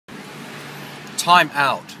time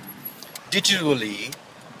out. Digitally,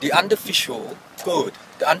 the artificial good,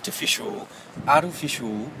 the artificial,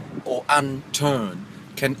 or unturned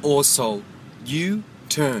can also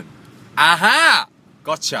U-turn. Aha!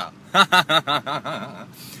 Gotcha.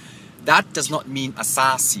 That does not mean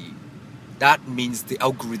Asasi. That means the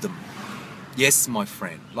algorithm. Yes, my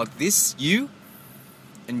friend. Like this, you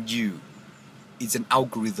and you is an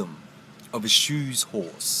algorithm of a shoes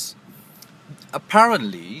horse.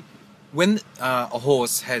 Apparently, when a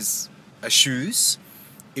horse has a shoes,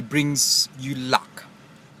 it brings you luck.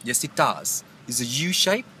 Yes, it does. It's a U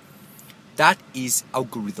shape. That is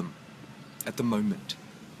algorithm at the moment.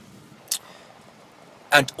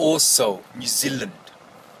 And also New Zealand.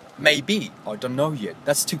 Maybe, I don't know yet.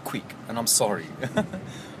 That's too quick, and I'm sorry.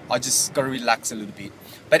 I just gotta relax a little bit.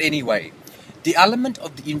 But anyway, the element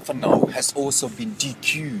of the inferno has also been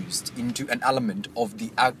decused into an element of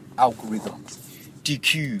the algorithm.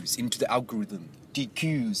 Decuse into the algorithm.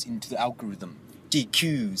 Decuse into the algorithm.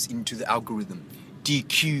 Decuse into the algorithm.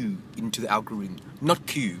 DQ into the algorithm. Not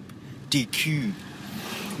cube. DQ.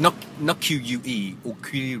 Not QUE or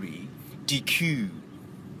query. DQ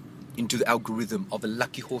into the algorithm of the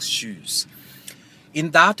lucky horseshoes.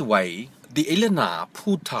 In that way, the Elena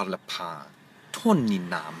Putarlapa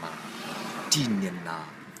Toninama Dinena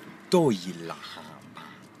Doyilahama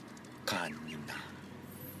Kanina.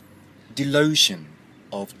 Delusion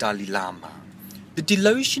of Dalai Lama. The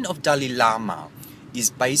delusion of Dalai Lama is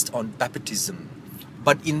based on baptism,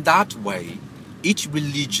 but in that way, each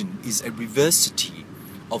religion is a reversity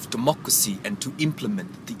of democracy and to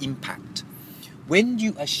implement the impact. When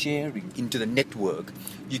you are sharing into the network,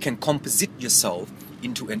 you can composite yourself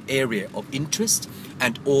into an area of interest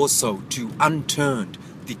and also to unturn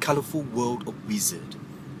the colorful world of wizard.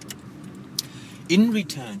 In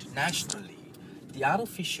return, nationally, the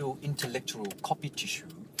artificial intellectual copy tissue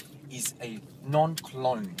is a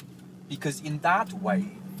non-clone because in that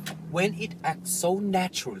way, when it acts so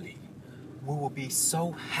naturally, we will be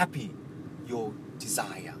so happy your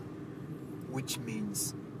desire, which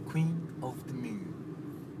means Queen of the Moon,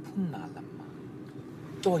 Punalama,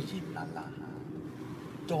 Doyinalaha,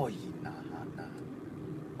 Doyinahana,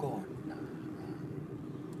 Gona.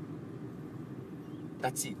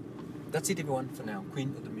 That's it. That's it, everyone, for now.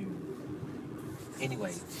 Queen of the Moon.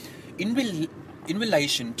 Anyway, in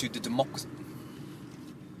relation to the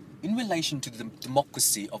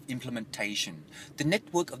democracy of implementation, the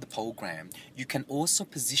network of the program, you can also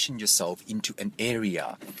position yourself into an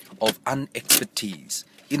area of unexpertise.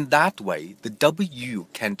 In that way, the W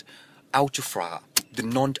can algebra the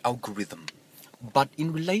non-algorithm. But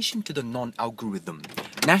in relation to the non-algorithm,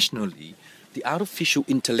 nationally, the artificial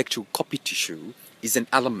intellectual copy tissue is an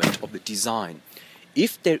element of the design.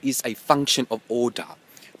 If there is a function of order,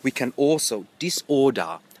 we can also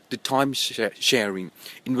disorder the time sharing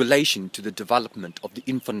in relation to the development of the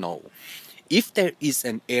inferno. If there is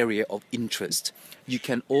an area of interest, you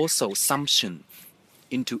can also summation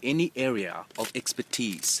into any area of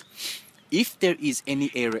expertise. If there is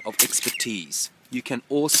any area of expertise, you can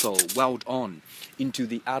also weld on into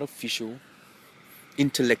the artificial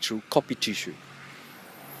intellectual copy tissue.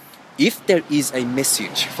 If there is a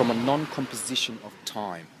message from a non-composition of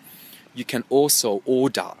time, you can also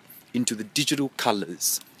order into the digital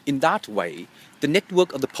colors. In that way, the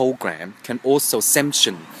network of the program can also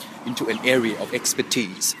sanction into an area of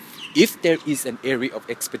expertise. If there is an area of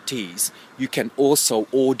expertise, you can also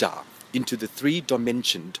order into the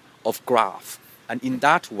 3-dimension of graph. And in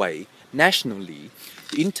that way, nationally,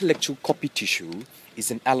 the intellectual copy tissue is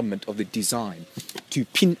an element of the design to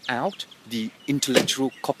pin out the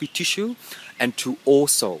intellectual copy tissue and to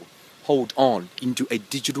also hold on into a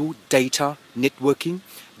digital data networking,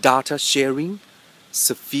 data sharing,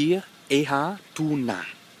 sphere, eha, tuna.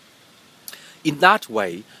 In that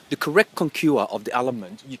way, the correct contour of the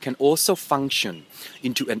element, you can also function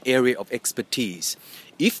into an area of expertise.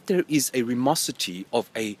 If there is a remosity of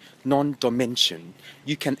a non-dimension,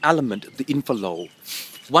 you can element the inflow.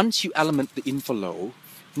 Once you element the inflow,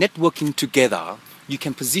 networking together, you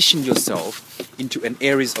can position yourself into an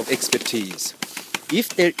areas of expertise. If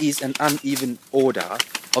there is an uneven order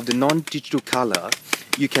of the non-digital color,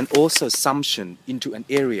 you can also summation into an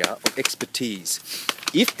area of expertise.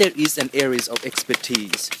 If there is an areas of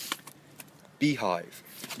expertise, beehive,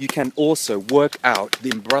 you can also work out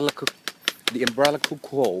the umbilical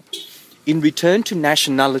cord. In return to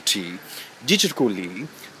nationality, digitally,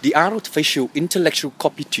 the artificial intellectual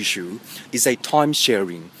copy tissue is a time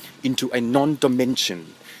sharing into a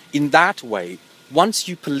non-dimension. In that way, once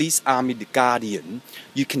you police army the guardian,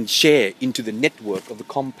 you can share into the network of the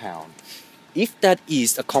compound. If that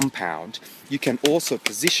is a compound, you can also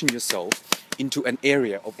position yourself into an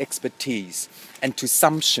area of expertise, and to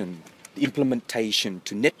summation the implementation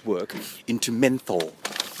to network into mentor.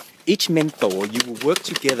 Each mentor, you will work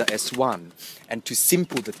together as one and to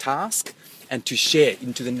simple the task and to share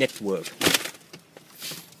into the network.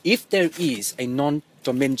 If there is a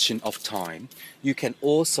non-dimension of time, you can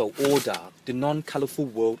also order the non-colorful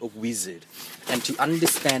world of wizard and to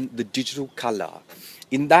understand the digital color.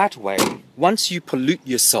 In that way, once you pollute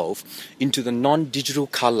yourself into the non-digital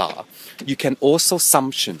color, you can also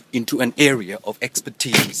summation into an area of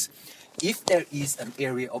expertise. If there is an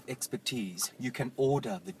area of expertise, you can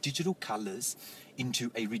order the digital colors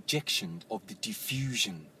into a rejection of the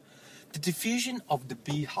diffusion. The diffusion of the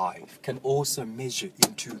beehive can also measure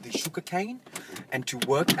into the sugarcane and to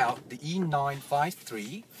work out the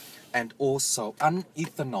E953 and also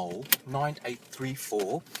unethanol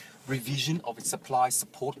 9834, revision of a supply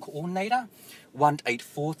support coordinator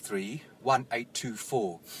 1843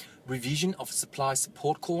 1824, revision of a supply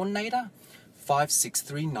support coordinator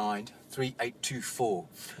 5639 3824,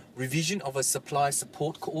 revision of a supply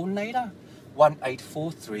support coordinator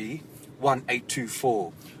 1843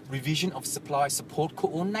 1824, revision of supply support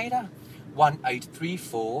coordinator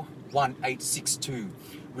 1834 1862,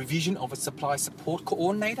 revision of a supply support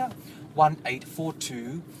coordinator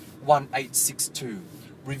 1842 1862,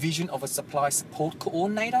 revision of a supply support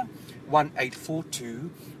coordinator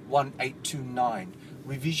 1842 1829,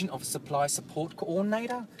 revision of supply support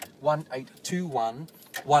coordinator 1821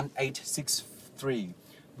 1863,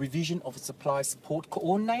 revision of supply support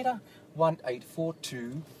coordinator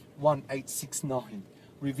 1842 1869,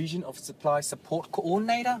 revision of supply support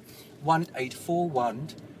coordinator 1841.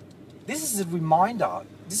 This is a reminder.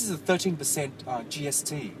 This is a 13%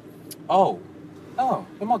 GST. Oh,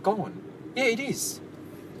 am I going? Yeah, it is.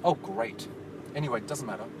 Oh, great. Anyway, it doesn't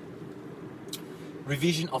matter.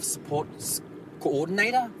 Revision of support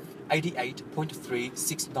coordinator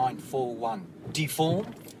 88.36941. Deform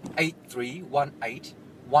 8318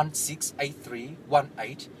 1683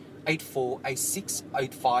 18 8486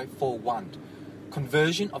 8541.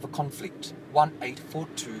 Conversion of a conflict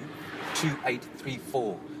 1842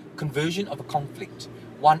 2834. Conversion of a conflict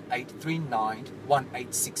 1839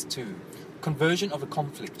 1862. Conversion of a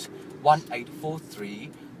conflict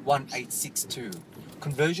 1843 1862.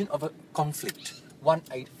 Conversion of a conflict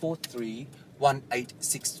 1843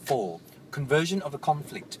 1864. Conversion of a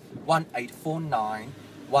conflict 1849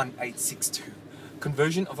 1862.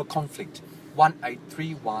 Conversion of a conflict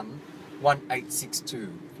 1831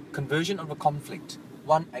 1862. Conversion of a conflict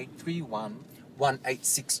 1831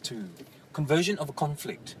 1862. Conversion of a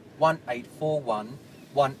conflict 1841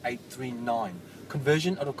 1839.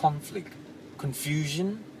 Conversion of a conflict.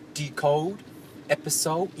 Confusion, decode,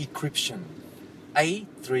 episode, encryption.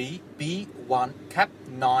 A3B1 cap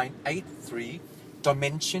 983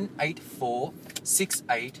 dimension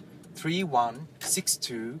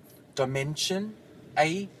 84683162 dimension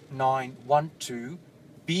A912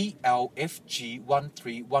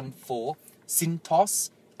 BLFG1314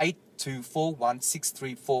 Syntos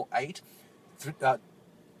 82416348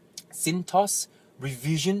 Syntos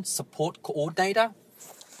revision support coordinator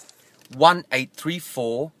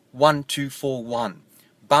 1834 1241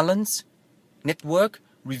 balance network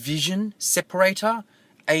revision separator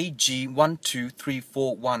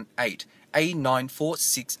AG123418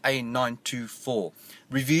 A946 A924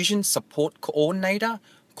 revision support coordinator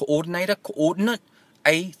coordinate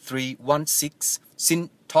A316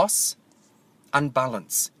 Syntos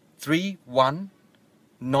unbalance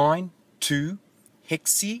 3192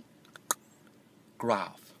 hexi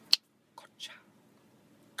graph. Gotcha,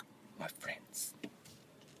 my friends.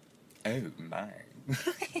 Oh my.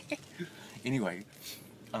 Anyway,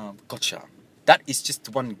 gotcha. That is just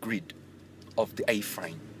one grid of the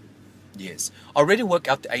A-frame. Yes, I already worked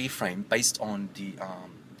out the A-frame based on the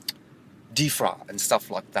DFRA and stuff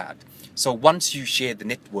like that. So once you share the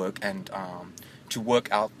network and to work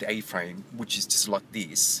out the A-frame, which is just like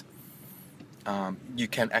this, you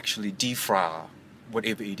can actually DFRA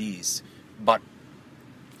whatever it is. But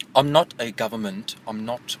I'm not a government, I'm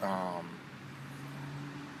not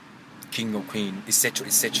king or queen,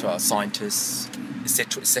 etc., scientist,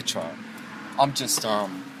 etc. I'm just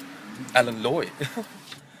Alan Lloyd.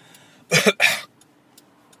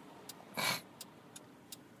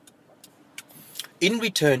 In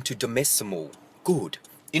return to domesimal, good.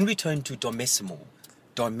 In return to domesimal,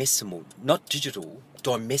 not digital,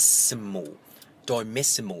 domesimal,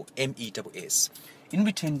 MESS. In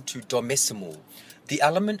return to domesimal, the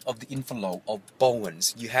element of the envelope of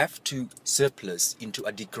Bowens you have to surplus into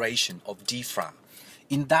a degradation of DFRA.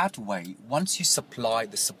 In that way, once you supply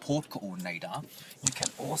the support coordinator, you can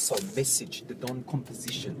also message the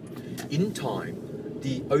non-composition in time,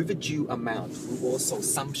 the overdue amount will also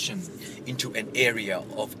sumption into an area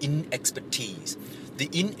of inexpertise. The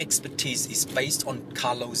inexpertise is based on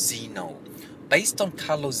Carlo Zeno. Based on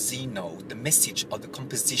Carlo Zeno, the message of the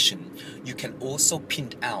composition, you can also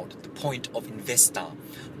pin out the point of investor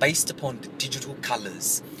based upon the digital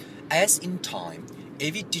colors. As in time,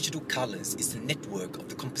 every digital colors is the network of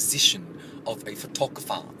the composition of a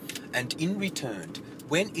photographer, and in return,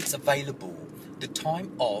 when it's available, the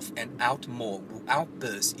time of and out mode will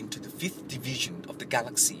outburst into the fifth division of the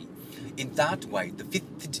galaxy. In that way, the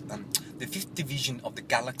fifth division of the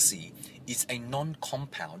galaxy is a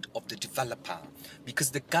non-compound of the developer, because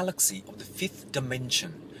the galaxy of the fifth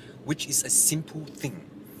dimension, which is a simple thing,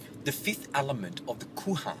 the fifth element of the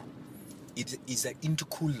Kuha, it is an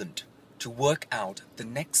intercoolant to work out the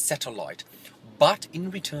next satellite. But in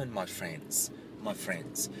return, my friends,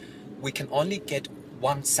 we can only get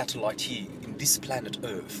one satellite here in this planet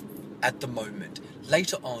Earth at the moment.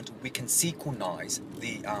 Later on, we can synchronize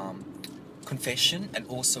the confession and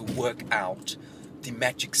also work out the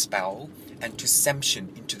magic spell and to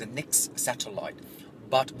sanction into the next satellite.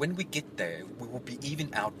 But when we get there, we will be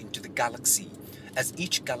even out into the galaxy. As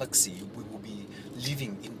each galaxy, we will be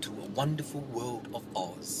living into a wonderful world of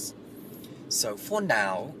Oz. So for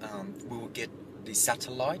now, we will get the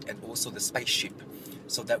satellite and also the spaceship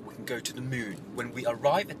so that we can go to the moon. When we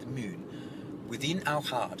arrive at the moon, within our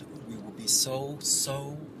heart, we will be so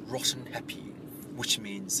rotten happy, which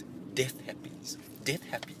means death happies. Death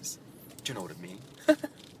happies. Do you know what it means?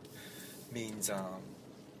 Means,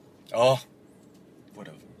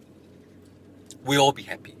 whatever. We all be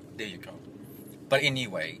happy. There you go. But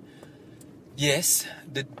anyway, yes,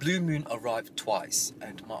 the blue moon arrived twice,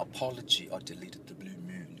 and my apology, I deleted the blue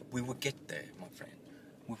moon. We will get there, my friend.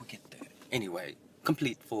 We will get there. Anyway,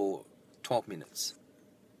 complete for 12 minutes.